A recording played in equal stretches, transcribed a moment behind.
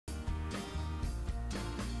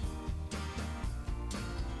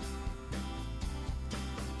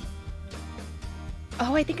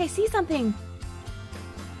Oh, I think I see something.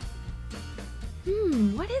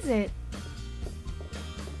 What is it?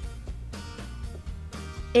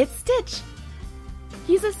 It's Stitch.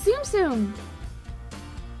 He's a Tsum Tsum.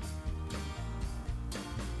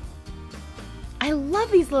 I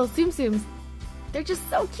love these little Tsum Tsums. They're just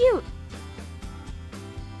so cute.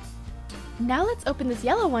 Now let's open this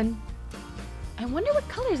yellow one. I wonder what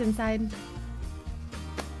color's inside.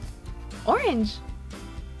 Orange.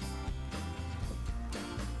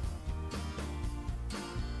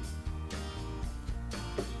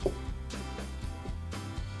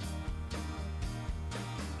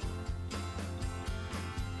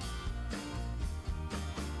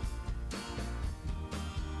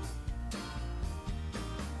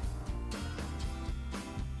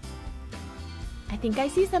 I think I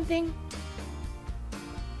see something.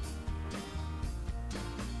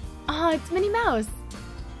 Oh, it's Minnie Mouse.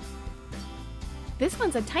 This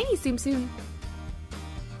one's a tiny Tsum Tsum.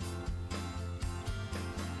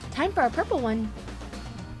 Time for our purple one.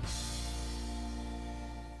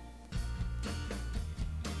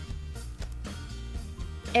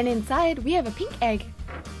 And inside, we have a pink egg.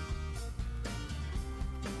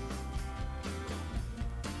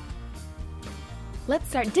 Let's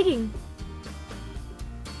start digging.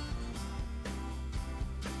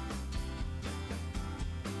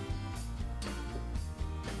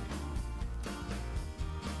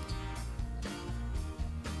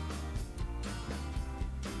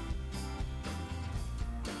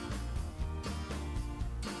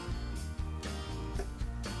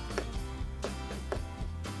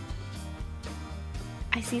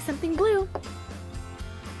 I see something blue.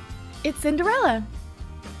 It's Cinderella.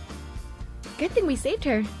 Good thing we saved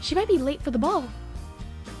her. She might be late for the ball.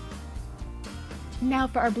 Now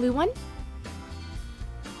for our blue one.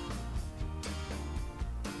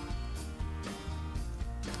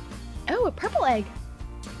 Oh, a purple egg.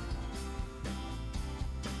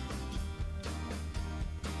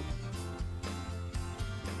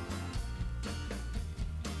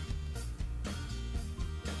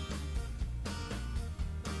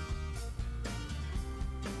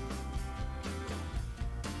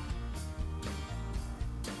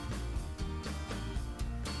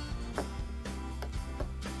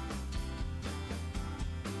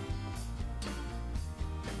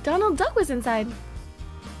 Donald Duck was inside.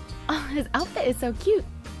 Oh, his outfit is so cute.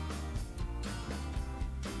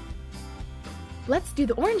 Let's do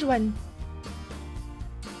the orange one.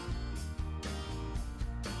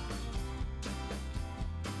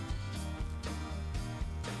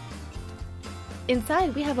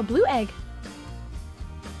 Inside, we have a blue egg.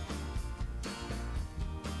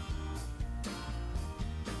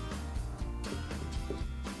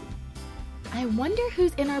 I wonder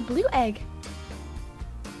who's in our blue egg.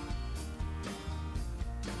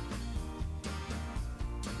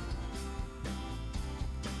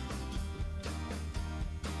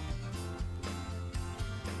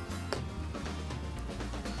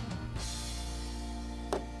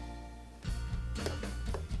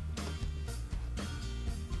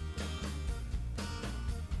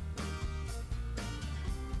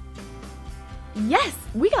 Yes,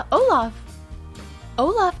 we got Olaf!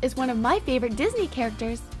 Olaf is one of my favorite Disney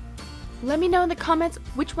characters. Let me know in the comments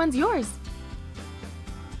which one's yours.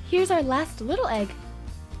 Here's our last little egg.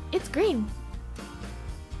 It's green.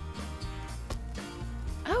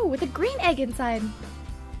 Oh, with a green egg inside.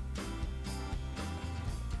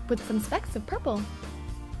 With some specks of purple.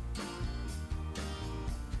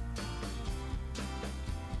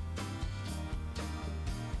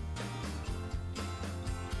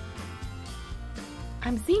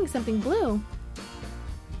 I'm seeing something blue.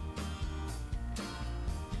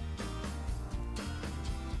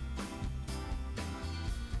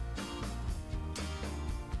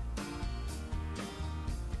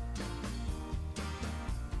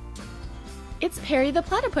 It's Perry the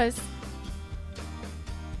Platypus.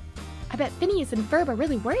 I bet Phineas and Ferb are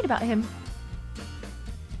really worried about him.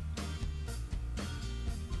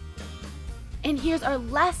 And here's our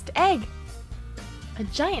last egg. A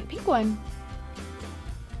giant pink one.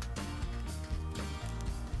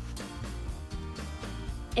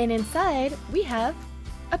 And inside, we have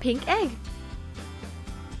a pink egg.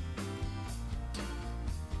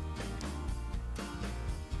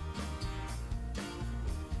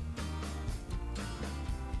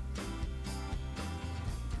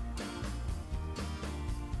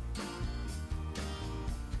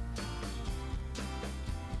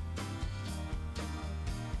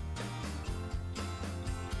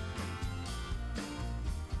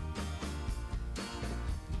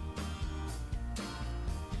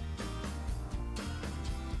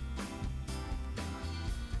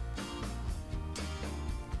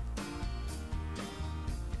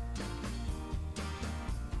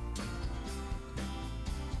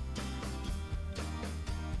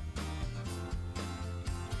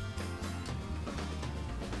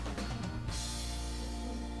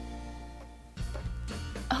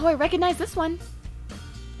 Oh, I recognize this one.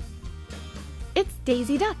 It's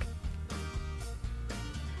Daisy Duck.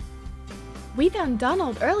 We found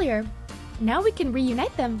Donald earlier. Now we can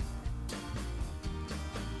reunite them.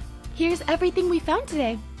 Here's everything we found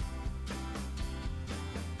today.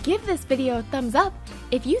 Give this video a thumbs up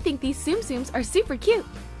if you think these Tsum Tsums are super cute.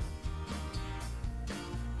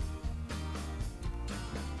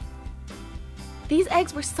 These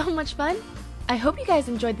eggs were so much fun. I hope you guys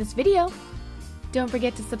enjoyed this video. Don't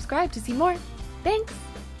forget to subscribe to see more. Thanks!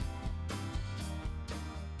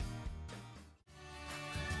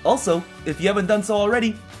 Also, if you haven't done so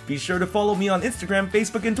already, be sure to follow me on Instagram,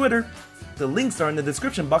 Facebook, and Twitter. The links are in the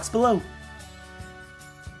description box below.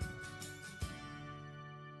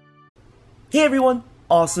 Hey everyone,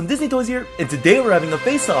 Awesome Disney Toys here, and today we're having a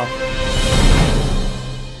face-off.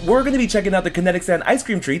 We're going to be checking out the Kinetic Sand ice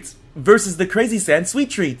cream treats versus the Crazy Sand sweet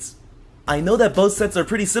treats. I know that both sets are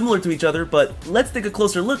pretty similar to each other, but let's take a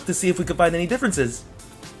closer look to see if we can find any differences.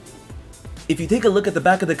 If you take a look at the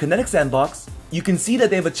back of the Kinetic Sand box, you can see that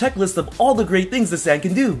they have a checklist of all the great things the sand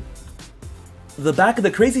can do. The back of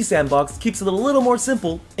the Crazy Sand box keeps it a little more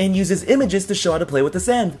simple and uses images to show how to play with the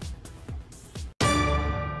sand.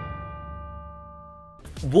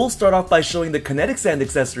 We'll start off by showing the Kinetic Sand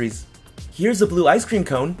accessories. Here's a blue ice cream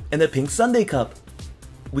cone and a pink sundae cup.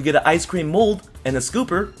 We get an ice cream mold and a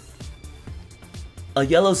scooper, a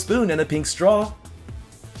yellow spoon and a pink straw.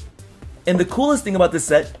 And the coolest thing about this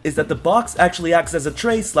set is that the box actually acts as a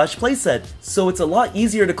tray/play set, so it's a lot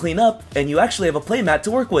easier to clean up and you actually have a play mat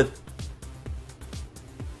to work with.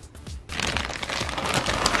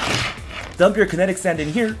 Dump your Kinetic Sand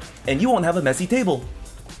in here and you won't have a messy table.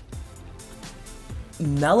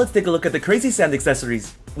 Now let's take a look at the Crazy Sand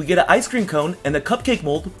accessories. We get an ice cream cone and a cupcake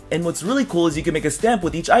mold, and what's really cool is you can make a stamp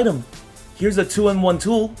with each item. Here's a 2-in-1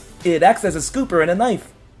 tool. It acts as a scooper and a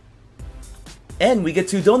knife. And we get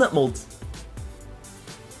 2 donut molds.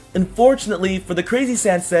 Unfortunately, for the Crazy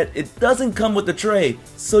Sand set, it doesn't come with the tray,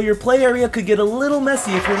 so your play area could get a little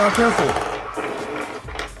messy if you're not careful.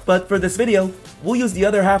 But for this video, we'll use the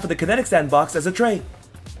other half of the Kinetic Sand box as a tray.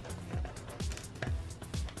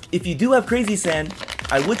 If you do have Crazy Sand,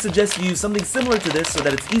 I would suggest you use something similar to this so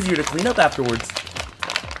that it's easier to clean up afterwards.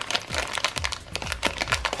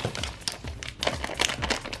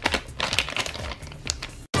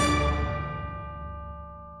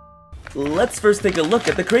 Let's first take a look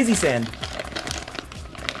at the Crazy Sand.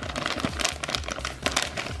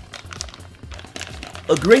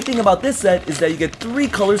 A great thing about this set is that you get 3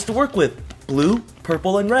 colors to work with: blue,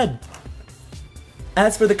 purple, and red.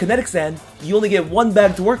 As for the Kinetic Sand, you only get 1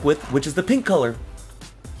 bag to work with, which is the pink color.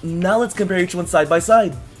 Now let's compare each one side by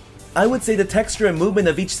side. I would say the texture and movement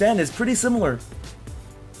of each sand is pretty similar.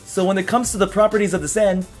 So when it comes to the properties of the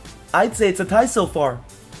sand, I'd say it's a tie so far.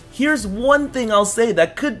 Here's one thing I'll say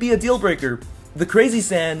that could be a deal breaker. The Crazy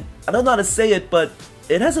Sand, I don't know how to say it, but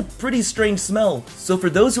it has a pretty strange smell. So for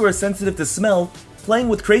those who are sensitive to smell, playing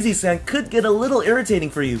with Crazy Sand could get a little irritating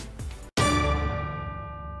for you.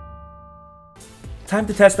 Time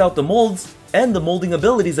to test out the molds and the molding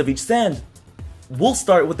abilities of each sand. We'll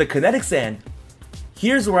start with the Kinetic Sand.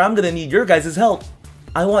 Here's where I'm gonna need your guys' help.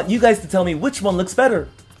 I want you guys to tell me which one looks better.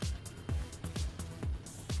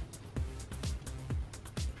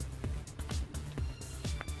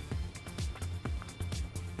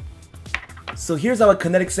 So here's how a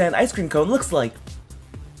Kinetic Sand ice cream cone looks like.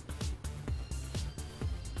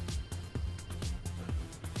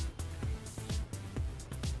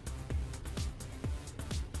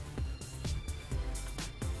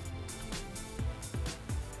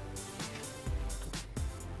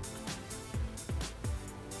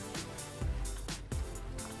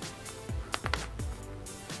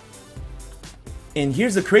 And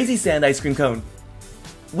here's a Crazy Sand ice cream cone.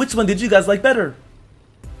 Which one did you guys like better?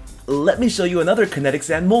 Let me show you another Kinetic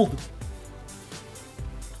Sand mold.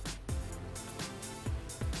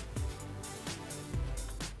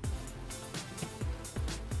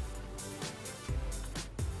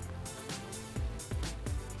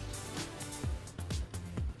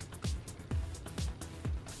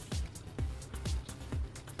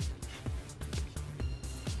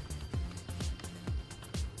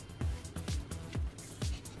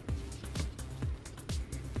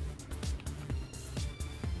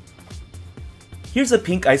 Here's a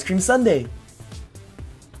pink ice cream sundae.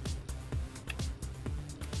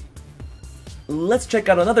 Let's check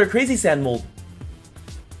out another Crazy Sand mold.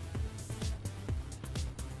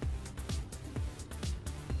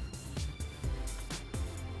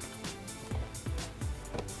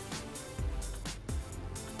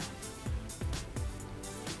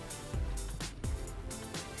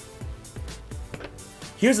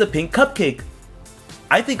 Here's a pink cupcake.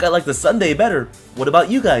 I think I like the sundae better. What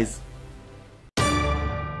about you guys?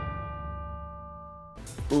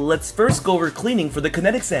 Let's first go over cleaning for the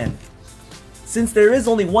kinetic sand. Since there is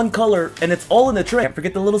only one color and it's all in the tray, can't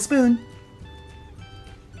forget the little spoon.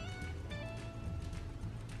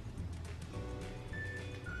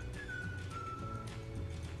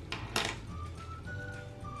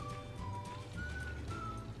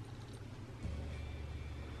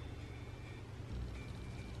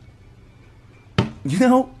 You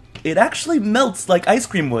know, it actually melts like ice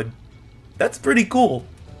cream would. That's pretty cool.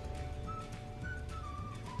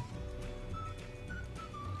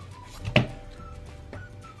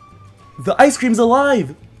 The ice cream's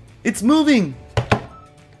alive! It's moving!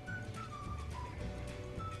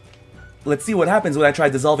 Let's see what happens when I try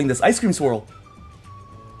dissolving this ice cream swirl.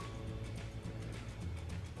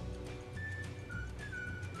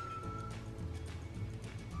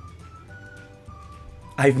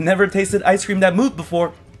 I've never tasted ice cream that moved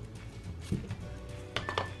before.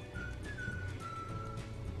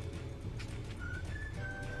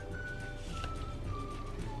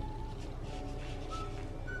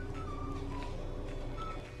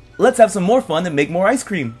 Let's have some more fun and make more ice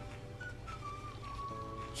cream.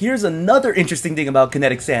 Here's another interesting thing about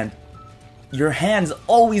kinetic sand. Your hands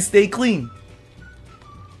always stay clean.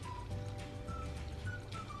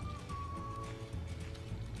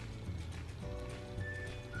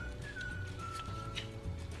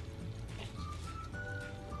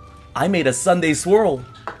 I made a sundae swirl.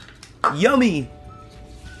 Yummy!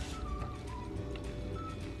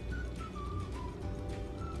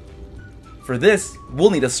 For this, we'll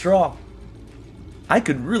need a straw. I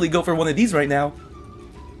could really go for one of these right now.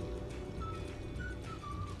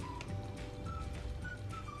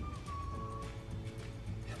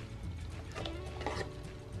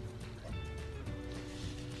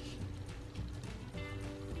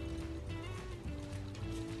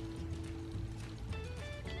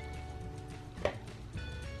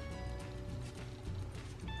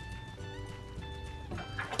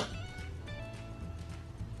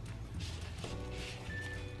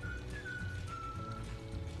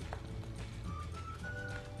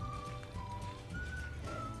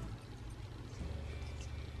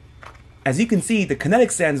 As you can see, the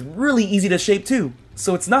kinetic sand's really easy to shape too,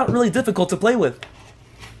 so it's not really difficult to play with.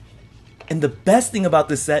 And the best thing about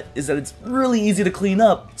this set is that it's really easy to clean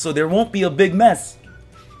up, so there won't be a big mess.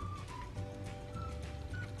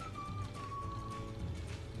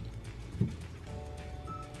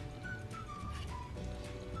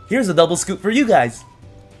 Here's a double scoop for you guys.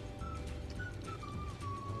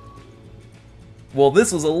 Well,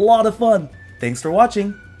 this was a lot of fun. Thanks for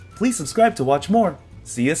watching. Please subscribe to watch more.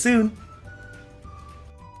 See you soon.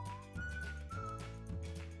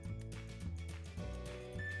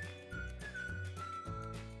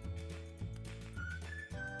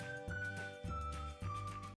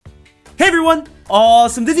 Hey everyone,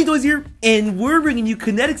 Awesome Disney Toys here, and we're bringing you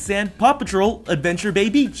Kinetic Sand Paw Patrol Adventure Bay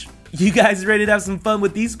Beach. You guys ready to have some fun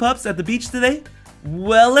with these pups at the beach today?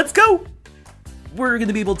 Well, let's go! We're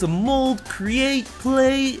gonna be able to mold, create,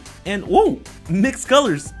 play, and whoa, mix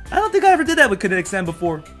colors. I don't think I ever did that with Kinetic Sand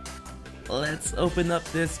before. Let's open up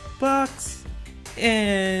this box,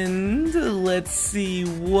 and let's see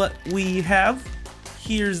what we have.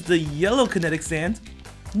 Here's the yellow Kinetic Sand.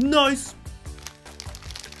 Nice!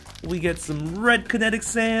 We get some red kinetic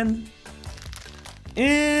sand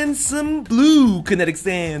and some blue kinetic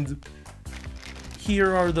sand.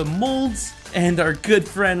 Here are the molds and our good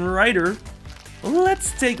friend Ryder.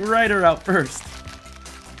 Let's take Ryder out first.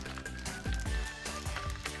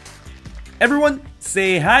 Everyone,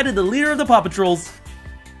 say hi to the leader of the Paw Patrols.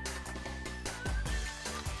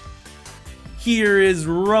 Here is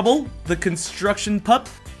Rubble, the construction pup.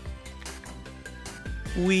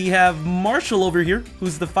 We have Marshall over here,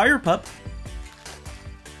 who's the fire pup.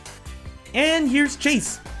 And here's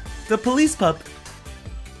Chase, the police pup.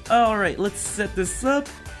 Alright, let's set this up.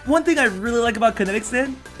 One thing I really like about Kinetic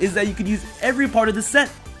Sand is that you can use every part of the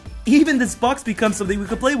set. Even this box becomes something we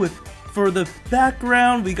could play with. For the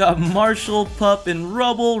background, we got Marshall, Pup, and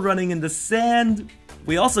Rubble running in the sand.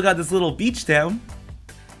 We also got this little beach town.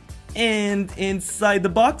 And inside the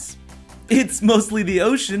box, it's mostly the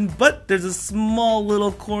ocean, but there's a small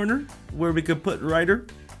little corner where we could put Ryder.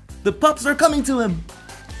 The pups are coming to him!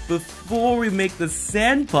 Before we make the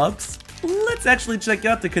sand pups, let's actually check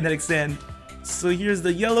out the Kinetic Sand. So here's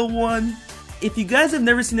the yellow one. If you guys have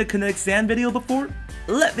never seen a Kinetic Sand video before,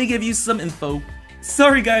 let me give you some info.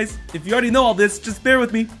 Sorry guys, if you already know all this, just bear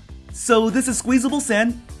with me. So this is squeezable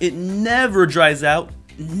sand. It never dries out.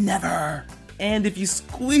 Never. and if you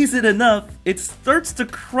squeeze it enough, it starts to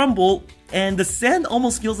crumble, and the sand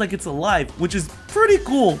almost feels like it's alive, which is pretty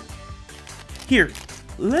cool. Here,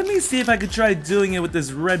 let me see if I could try doing it with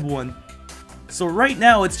this red one. So right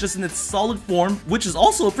now, it's just in its solid form, which is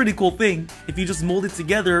also a pretty cool thing. If you just mold it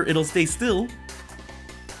together, it'll stay still.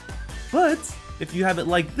 But if you have it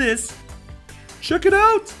like this, check it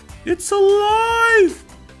out! It's alive!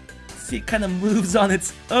 See, it kind of moves on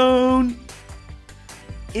its own.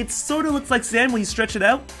 It sort of looks like sand when you stretch it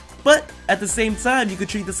out, but at the same time, you could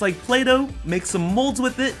treat this like Play-Doh, make some molds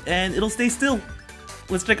with it, and it'll stay still.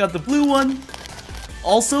 Let's check out the blue one.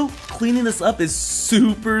 Also, cleaning this up is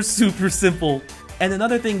super simple. And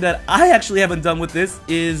another thing that I actually haven't done with this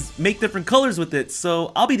is make different colors with it,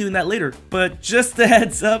 so I'll be doing that later. But just a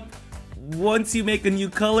heads up, once you make a new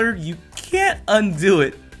color, you can't undo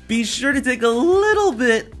it. Be sure to take a little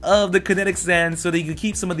bit of the kinetic sand so that you can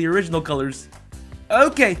keep some of the original colors.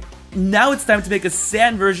 Okay, now it's time to make a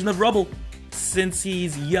sand version of Rubble. Since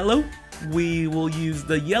he's yellow, we will use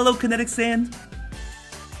the yellow kinetic sand.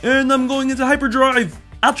 And I'm going into hyperdrive.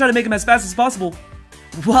 I'll try to make him as fast as possible.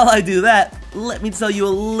 While I do that, let me tell you a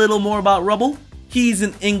little more about Rubble. He's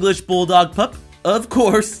an English bulldog pup. Of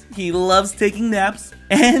course, he loves taking naps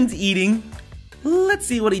and eating. Let's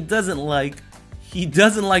see what he doesn't like. He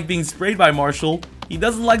doesn't like being sprayed by Marshall. He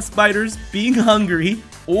doesn't like spiders, being hungry,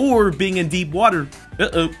 or being in deep water.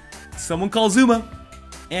 Uh-oh, someone call Zuma.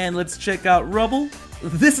 And let's check out Rubble.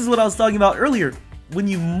 This is what I was talking about earlier. When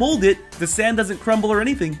you mold it, the sand doesn't crumble or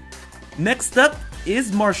anything. Next up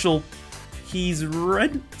is Marshall. He's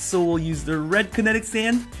red, so we'll use the red kinetic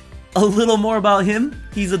sand. A little more about him.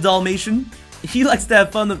 He's a Dalmatian. He likes to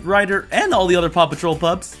have fun with Ryder and all the other Paw Patrol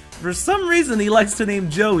pups. For some reason, he likes to name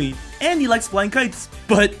Joey, and he likes flying kites.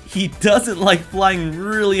 But he doesn't like flying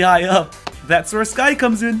really high up. That's where Sky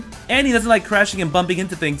comes in. And he doesn't like crashing and bumping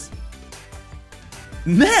into things.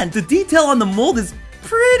 Man, the detail on the mold is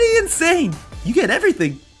pretty insane. You get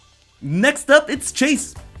everything. Next up, it's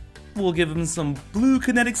Chase. We'll give him some blue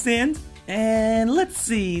kinetic sand. And let's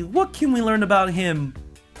see, what can we learn about him?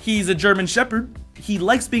 He's a German Shepherd. He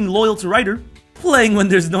likes being loyal to Ryder, playing when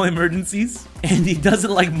there's no emergencies, and he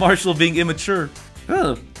doesn't like Marshall being immature.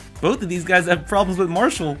 Oh, both of these guys have problems with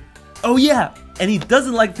Marshall. Oh yeah, and he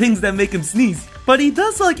doesn't like things that make him sneeze, but he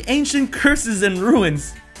does like ancient curses and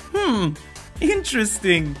ruins.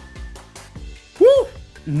 Interesting. Woo!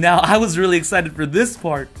 Now I was really excited for this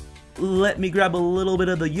part. Let me grab a little bit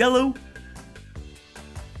of the yellow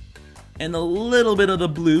and a little bit of the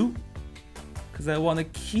blue, because I want to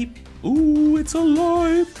keep, ooh, it's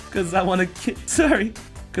alive, because I want to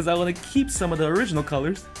keep some of the original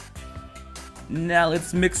colors. Now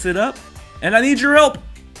let's mix it up, and I need your help.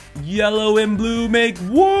 Yellow and blue make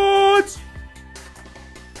what?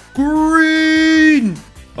 Green!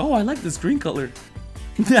 Oh, I like this green color.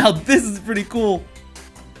 Now this is pretty cool.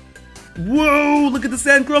 Whoa, look at the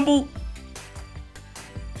sand crumble.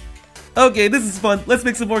 Okay, this is fun. Let's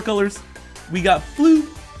make some more colors. We got blue.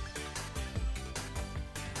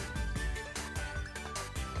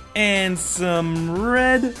 And some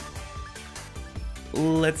red.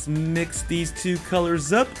 Let's mix these two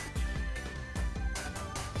colors up.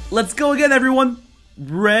 Let's go again, everyone.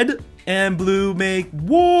 Red and blue make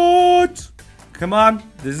what? Come on,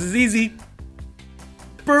 this is easy.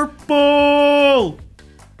 Purple!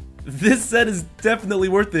 This set is definitely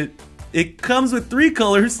worth it. It comes with 3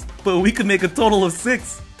 colors, but we could make a total of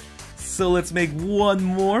 6. So let's make one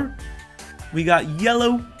more. We got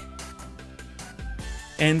yellow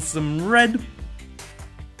and some red.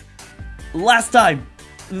 Last time.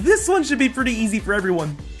 This one should be pretty easy for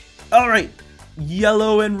everyone. Alright,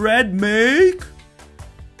 yellow and red make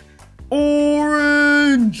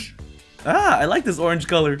orange. Ah, I like this orange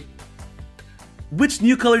color. Which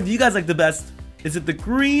new color do you guys like the best? Is it the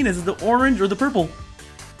green, is it the orange, or the purple?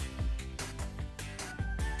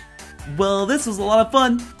 Well, this was a lot of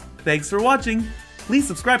fun. Thanks for watching. Please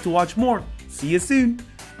subscribe to watch more. See you soon.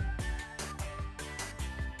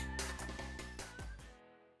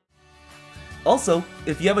 Also,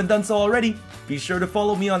 if you haven't done so already, be sure to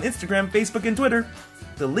follow me on Instagram, Facebook, and Twitter.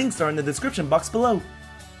 The links are in the description box below.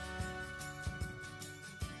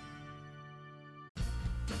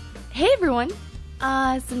 Hey everyone!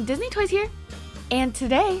 Some Disney Toys here. And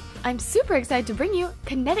today, I'm super excited to bring you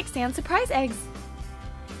kinetic sand surprise eggs.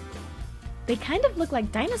 They kind of look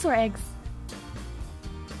like dinosaur eggs.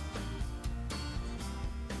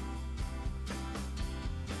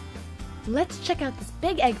 Let's check out this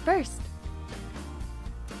big egg first.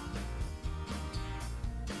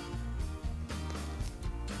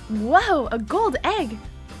 Whoa, a gold egg!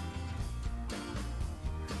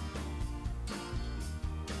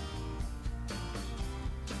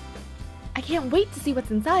 I can't wait to see what's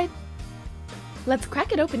inside. Let's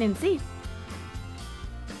crack it open and see.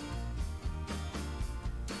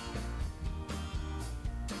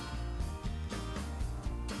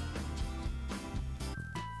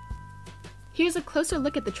 Here's a closer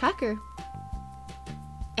look at the tracker.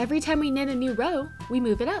 Every time we knit a new row, we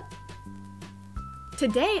move it up.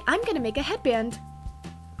 Today, I'm gonna make a headband.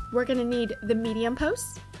 We're gonna need the medium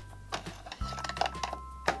post,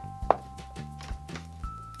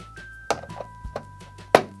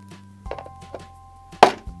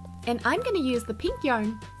 and I'm gonna use the pink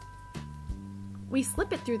yarn. We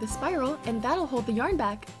slip it through the spiral and that'll hold the yarn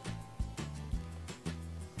back.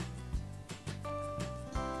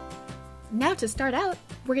 Now to start out,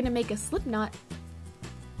 we're gonna make a slip knot.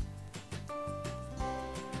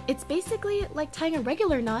 It's basically like tying a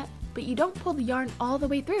regular knot, but you don't pull the yarn all the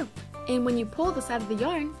way through. And when you pull the side of the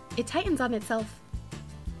yarn, it tightens on itself.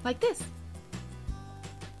 Like this.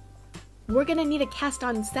 We're gonna need to cast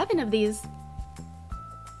on 7 of these.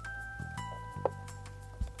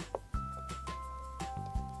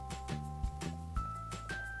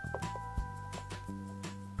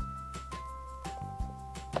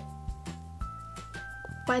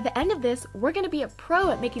 By the end of this, we're gonna be a pro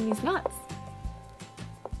at making these knots.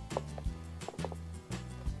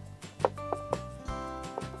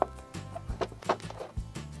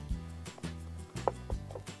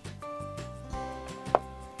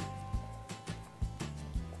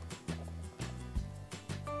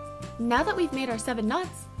 Now that we've made our 7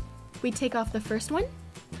 knots, we take off the first one,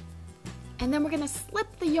 and then we're gonna slip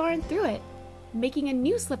the yarn through it, making a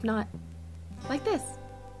new slip knot, like this.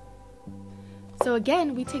 So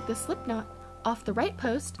again, we take the slip knot off the right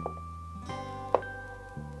post,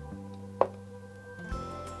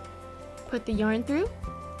 put the yarn through,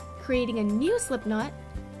 creating a new slip knot,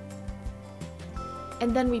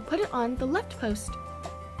 and then we put it on the left post.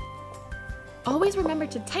 Always remember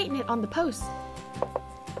to tighten it on the post.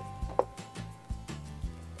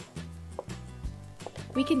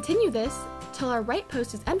 We continue this till our right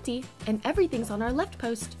post is empty and everything's on our left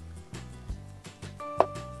post.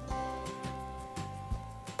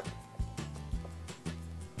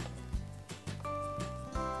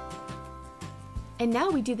 And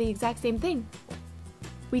now we do the exact same thing.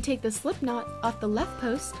 We take the slip knot off the left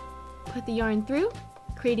post, put the yarn through,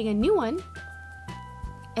 creating a new one,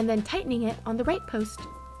 and then tightening it on the right post.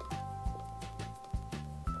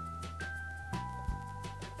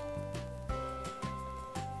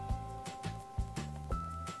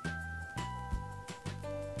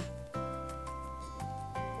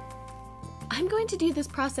 I'm going to do this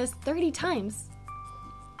process 30 times.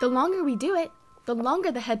 The longer we do it, the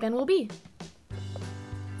longer the headband will be.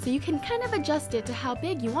 So you can kind of adjust it to how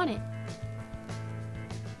big you want it.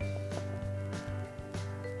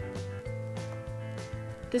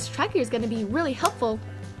 This tracker is going to be really helpful.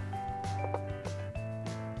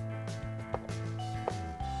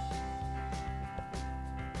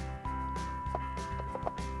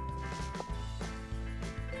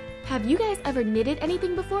 Have you guys ever knitted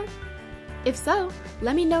anything before? If so,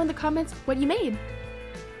 let me know in the comments what you made.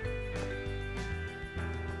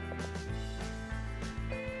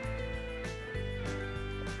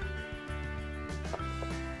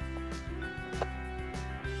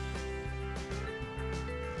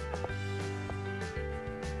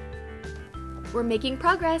 We're making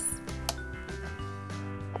progress.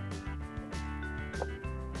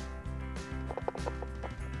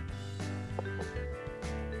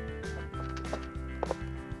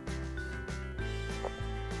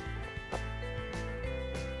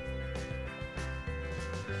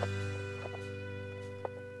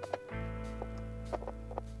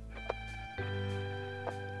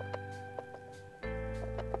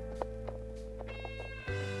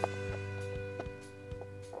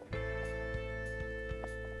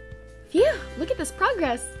 Phew, look at this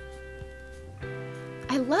progress.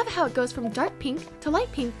 I love how it goes from dark pink to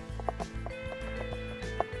light pink.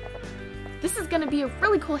 This is gonna be a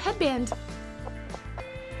really cool headband.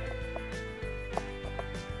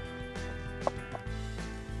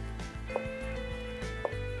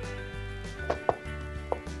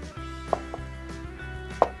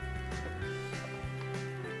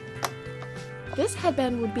 This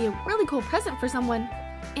headband would be a really cool present for someone,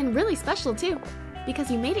 and really special too,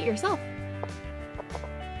 because you made it yourself.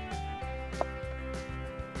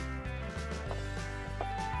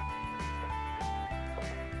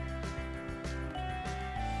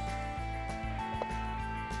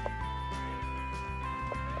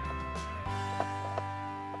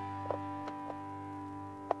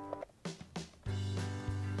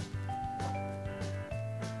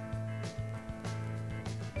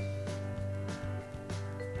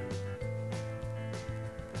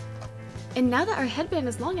 And now that our headband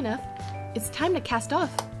is long enough, it's time to cast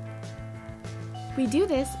off. We do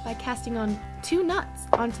this by casting on 2 knots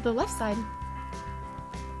onto the left side.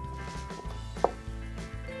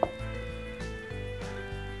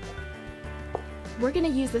 We're going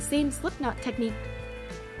to use the same slip knot technique.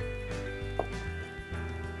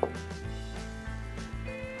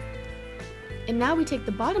 And now we take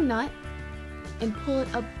the bottom knot and pull it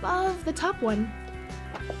above the top one.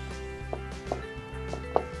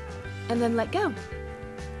 And then let go.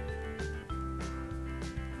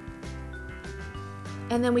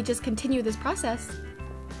 And then we just continue this process.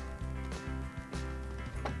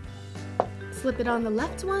 Slip it on the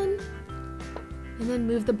left one, and then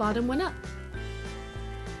move the bottom one up.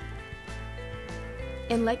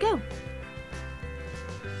 And let go.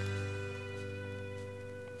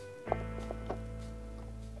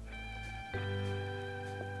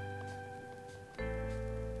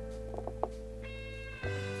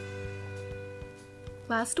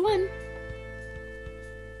 Last one.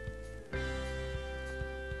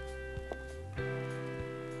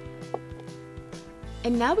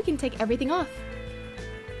 And now we can take everything off.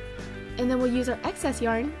 And then we'll use our excess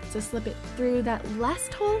yarn to slip it through that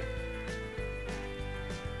last hole.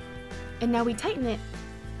 And now we tighten it.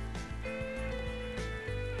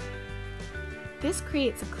 This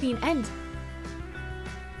creates a clean end.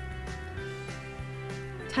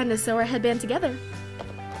 Time to sew our headband together.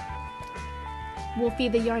 We'll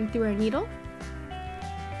feed the yarn through our needle.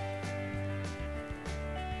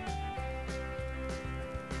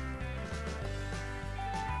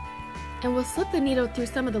 And we'll slip the needle through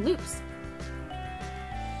some of the loops.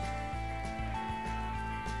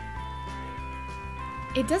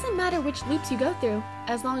 It doesn't matter which loops you go through,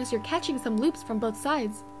 as long as you're catching some loops from both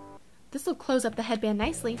sides. This will close up the headband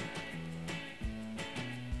nicely.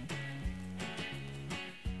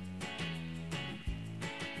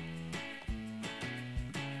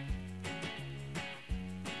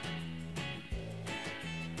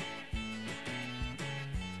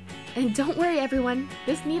 And don't worry everyone,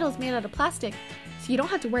 this needle is made out of plastic, so you don't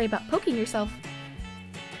have to worry about poking yourself.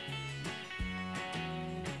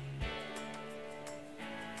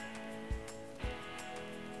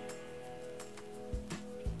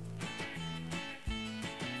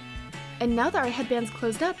 And now that our headband's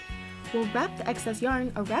closed up, we'll wrap the excess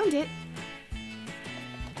yarn around it.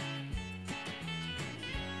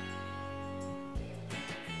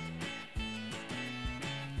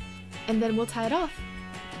 And then we'll tie it off.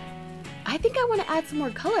 I think I want to add some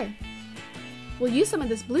more color. We'll use some of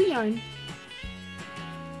this blue yarn.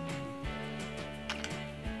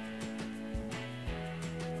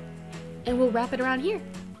 And we'll wrap it around here.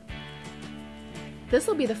 This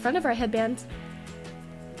will be the front of our headband.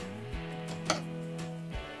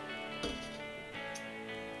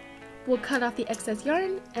 We'll cut off the excess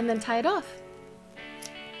yarn and then tie it off.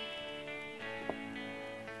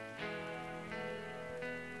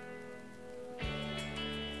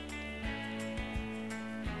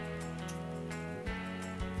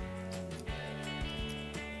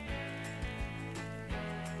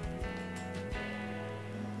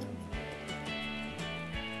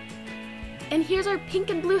 And here's our pink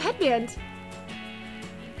and blue headband.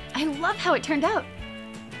 I love how it turned out.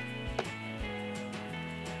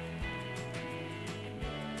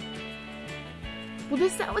 Well,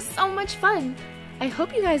 this set was so much fun. I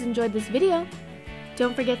hope you guys enjoyed this video.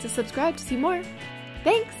 Don't forget to subscribe to see more.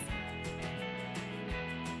 Thanks!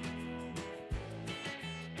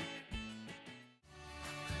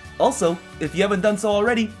 Also, if you haven't done so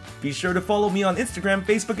already, be sure to follow me on Instagram,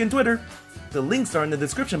 Facebook, and Twitter. The links are in the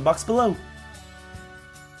description box below.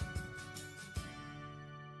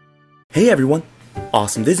 Hey everyone,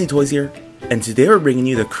 Awesome Disney Toys here, and today we're bringing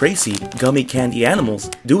you the Crazy Gummy Candy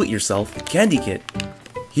Animals Do-It-Yourself Candy Kit.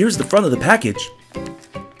 Here's the front of the package.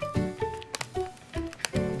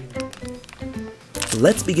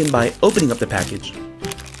 Let's begin by opening up the package.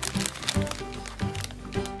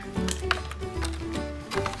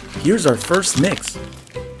 Here's our first mix.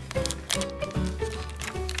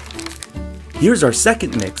 Here's our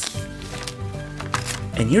second mix.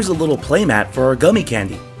 And here's a little playmat for our gummy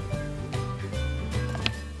candy.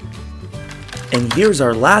 And here's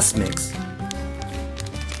our last mix.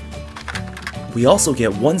 We also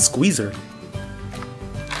get one squeezer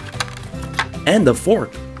and a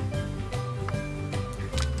fork.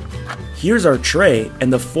 Here's our tray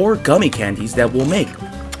and the 4 gummy candies that we'll make.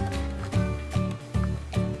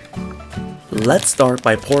 Let's start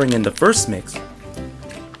by pouring in the first mix.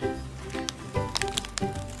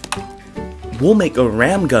 We'll make a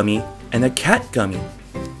ram gummy and a cat gummy.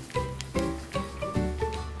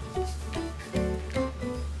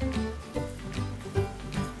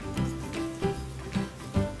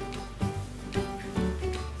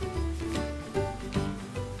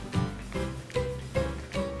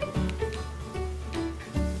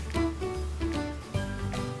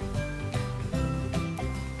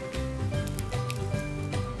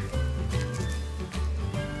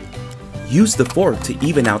 Use the fork to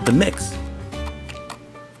even out the mix.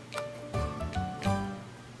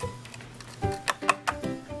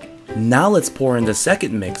 Now let's pour in the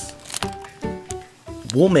second mix.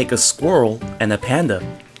 We'll make a squirrel and a panda.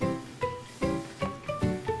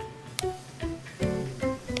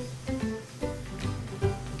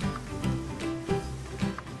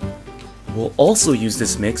 We'll also use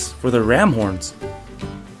this mix for the ram horns.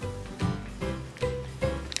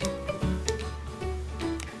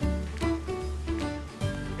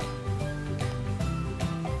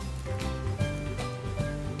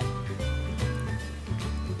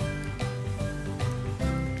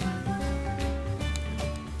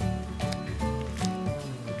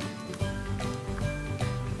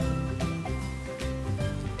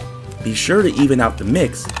 Be sure to even out the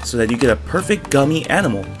mix so that you get a perfect gummy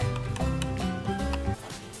animal.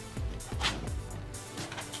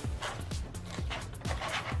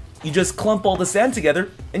 You just clump all the sand together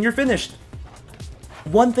and you're finished.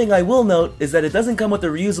 One thing I will note is that it doesn't come with a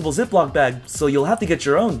reusable Ziploc bag, so you'll have to get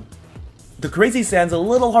your own. The crazy sand's a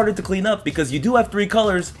little harder to clean up because you do have 3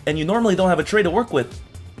 colors and you normally don't have a tray to work with.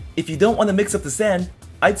 If you don't want to mix up the sand,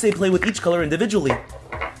 I'd say play with each color individually.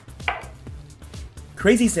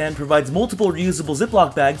 Crazy Sand provides multiple reusable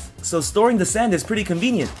Ziploc bags, so storing the sand is pretty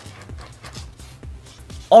convenient.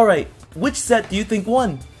 Alright, which set do you think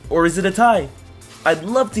won? Or is it a tie? I'd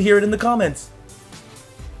love to hear it in the comments.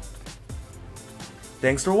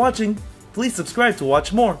 Thanks for watching. Please subscribe to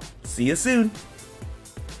watch more. See you soon.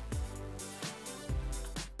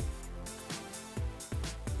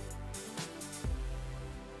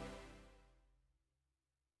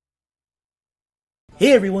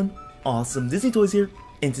 Hey everyone, Awesome Disney Toys here,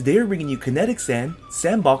 and today we're bringing you kinetic sand,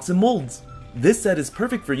 sandbox, and molds. This set is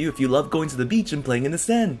perfect for you if you love going to the beach and playing in the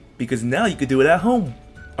sand, because now you can do it at home.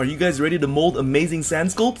 Are you guys ready to mold amazing sand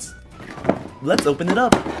sculpts? Let's open it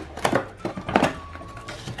up.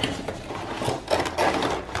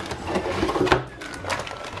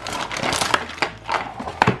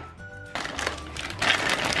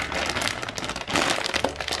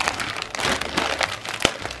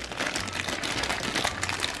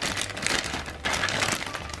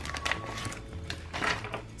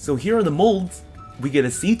 So here are the molds. We get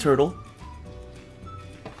a sea turtle,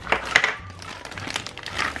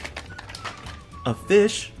 a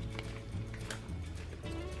fish,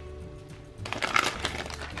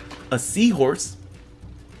 a seahorse,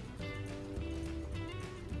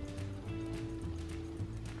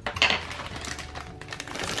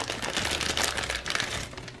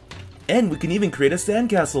 and we can even create a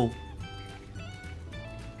sandcastle.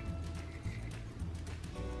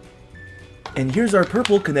 And here's our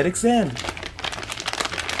purple kinetic sand.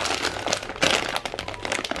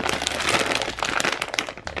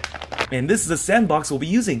 And this is a sandbox we'll be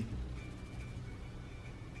using.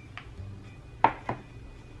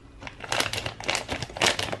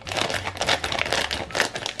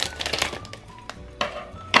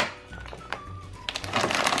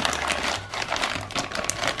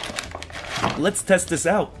 Let's test this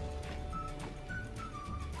out.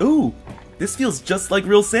 Ooh, this feels just like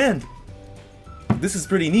real sand. This is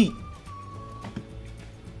pretty neat.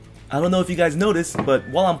 I don't know if you guys noticed, but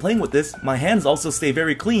while I'm playing with this, my hands also stay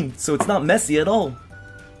very clean, so it's not messy at all.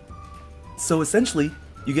 So essentially,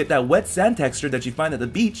 you get that wet sand texture that you find at the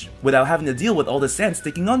beach without having to deal with all the sand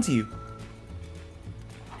sticking onto you.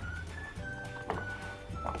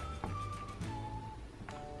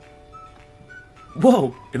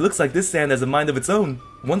 Whoa, it looks like this sand has a mind of its own.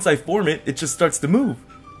 Once I form it, it just starts to move.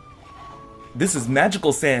 This is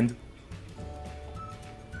magical sand.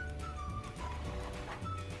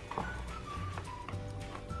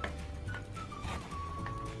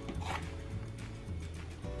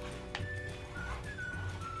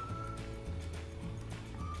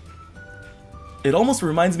 It almost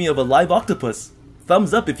reminds me of a live octopus.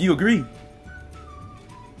 Thumbs up if you agree.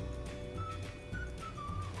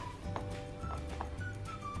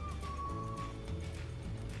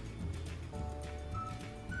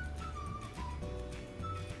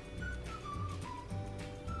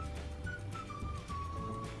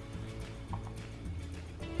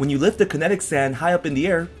 When you lift the kinetic sand high up in the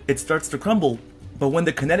air, it starts to crumble. But when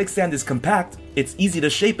the kinetic sand is compact, it's easy to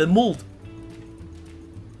shape and mold.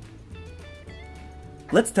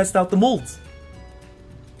 Let's test out the molds.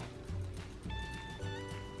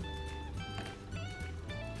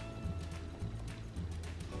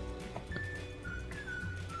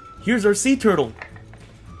 Here's our sea turtle.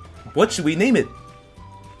 What should we name it?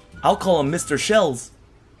 I'll call him Mr. Shells.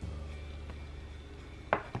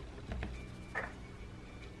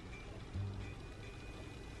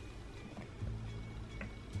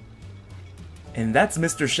 And that's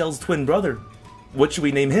Mr. Shell's twin brother. What should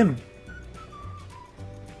we name him?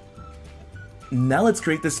 Now let's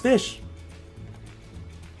create this fish.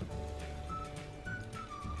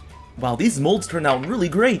 Wow, these molds turn out really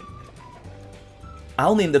great.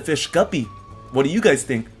 I'll name the fish Guppy. What do you guys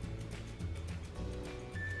think?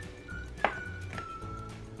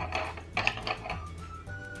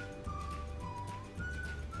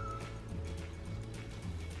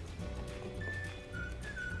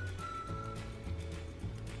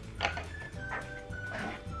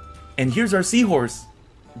 And here's our seahorse.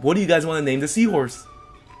 What do you guys want to name the seahorse?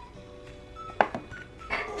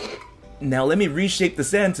 Now let me reshape the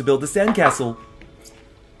sand to build the sandcastle.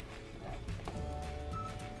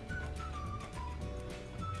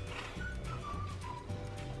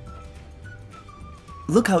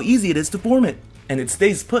 Look how easy it is to form it, and it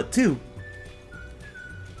stays put too.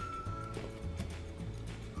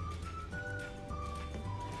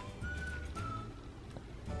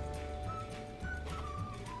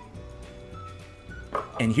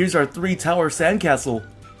 And here's our 3-tower sandcastle.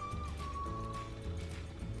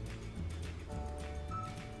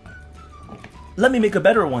 Let me make a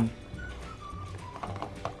better one.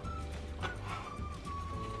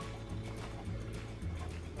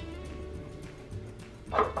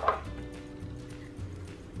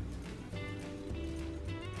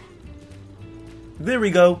 There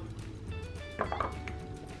we go.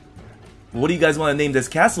 What do you guys want to name this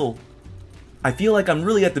castle? I feel like I'm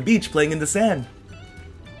really at the beach playing in the sand.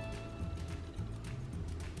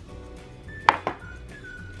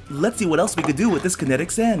 Let's see what else we could do with this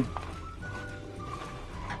kinetic sand.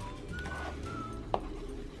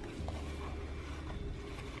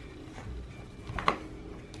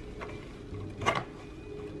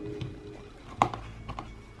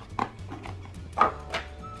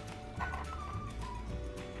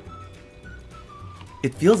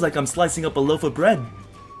 It feels like I'm slicing up a loaf of bread.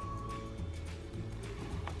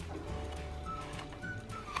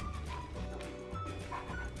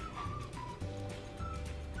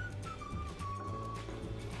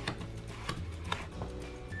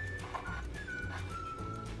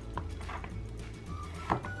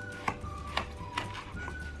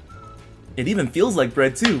 It even feels like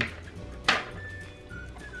bread too.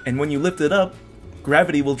 And when you lift it up,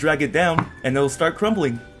 gravity will drag it down and it'll start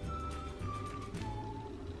crumbling.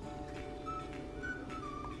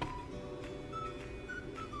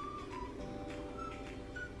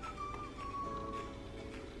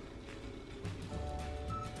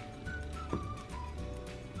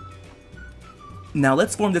 Now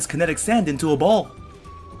let's form this kinetic sand into a ball.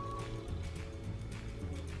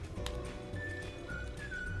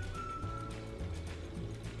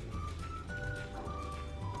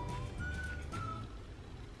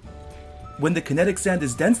 When the kinetic sand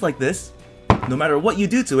is dense like this, no matter what you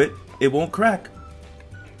do to it, it won't crack.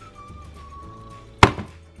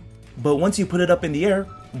 But once you put it up in the air,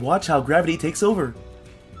 watch how gravity takes over.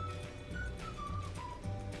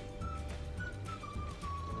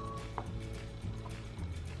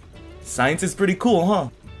 Science is pretty cool, huh?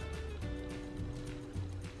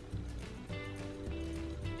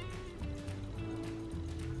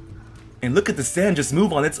 And look at the sand just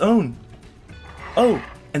move on its own. Oh,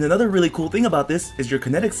 and another really cool thing about this is your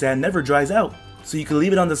kinetic sand never dries out, so you can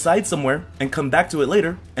leave it on the side somewhere and come back to it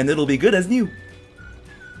later and it'll be good as new.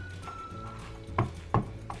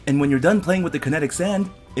 And when you're done playing with the kinetic sand,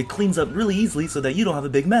 it cleans up really easily so that you don't have a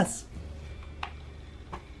big mess.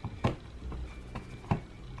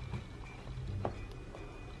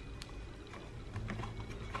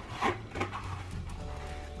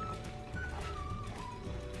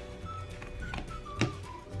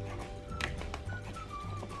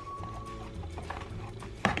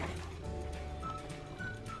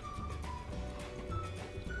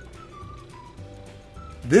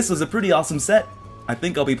 This was a pretty awesome set. I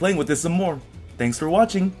think I'll be playing with this some more. Thanks for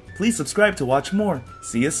watching. Please subscribe to watch more.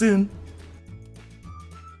 See you soon.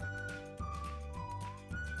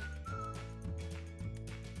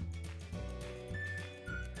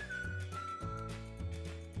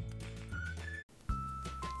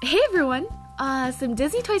 Hey everyone, some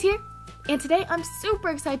Disney Toys here, and today I'm super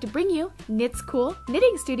excited to bring you Knit's Cool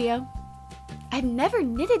Knitting Studio. I've never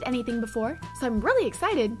knitted anything before, so I'm really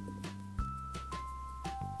excited.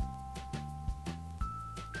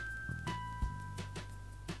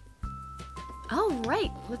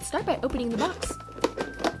 Alright, let's start by opening the box.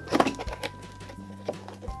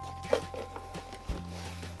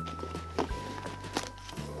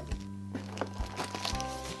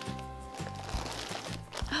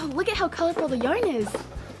 Oh, look at how colorful the yarn is!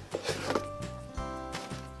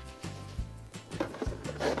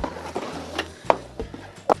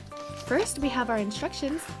 First, we have our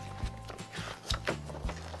instructions.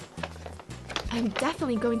 I'm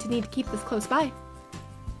definitely going to need to keep this close by.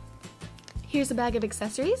 Here's a bag of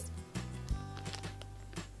accessories,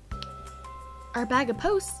 our bag of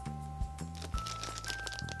posts,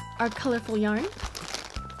 our colorful yarn,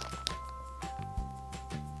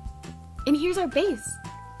 and here's our base.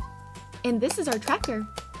 And this is our tracker.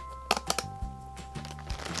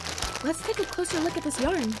 Let's take a closer look at this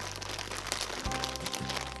yarn.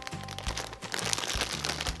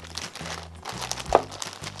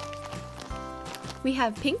 We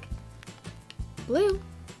have pink, blue,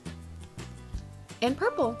 and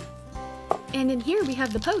purple. And in here we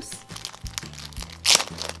have the posts.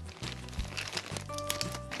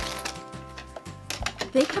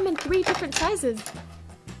 They come in 3 different sizes.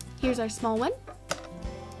 Here's our small one.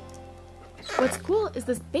 What's cool is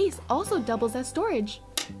this base also doubles as storage.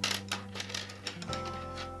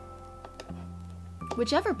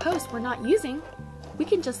 Whichever post we're not using, we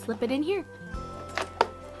can just slip it in here.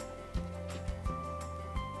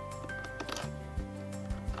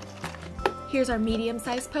 Here's our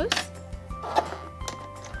medium-sized post.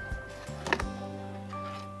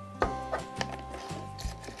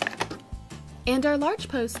 And our large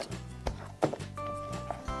post.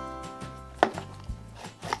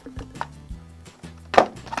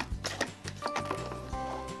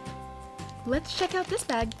 Let's check out this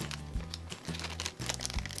bag.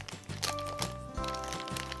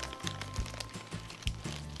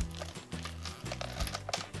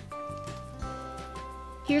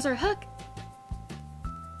 Here's our hook.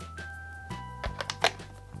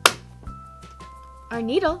 Our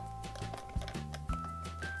needle.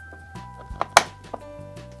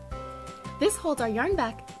 This holds our yarn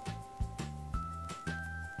back.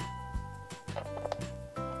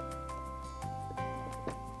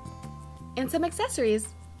 And some accessories.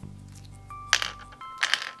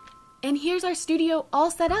 And here's our studio all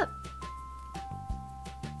set up.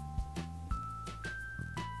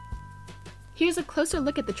 Here's a closer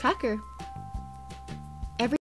look at the tracker.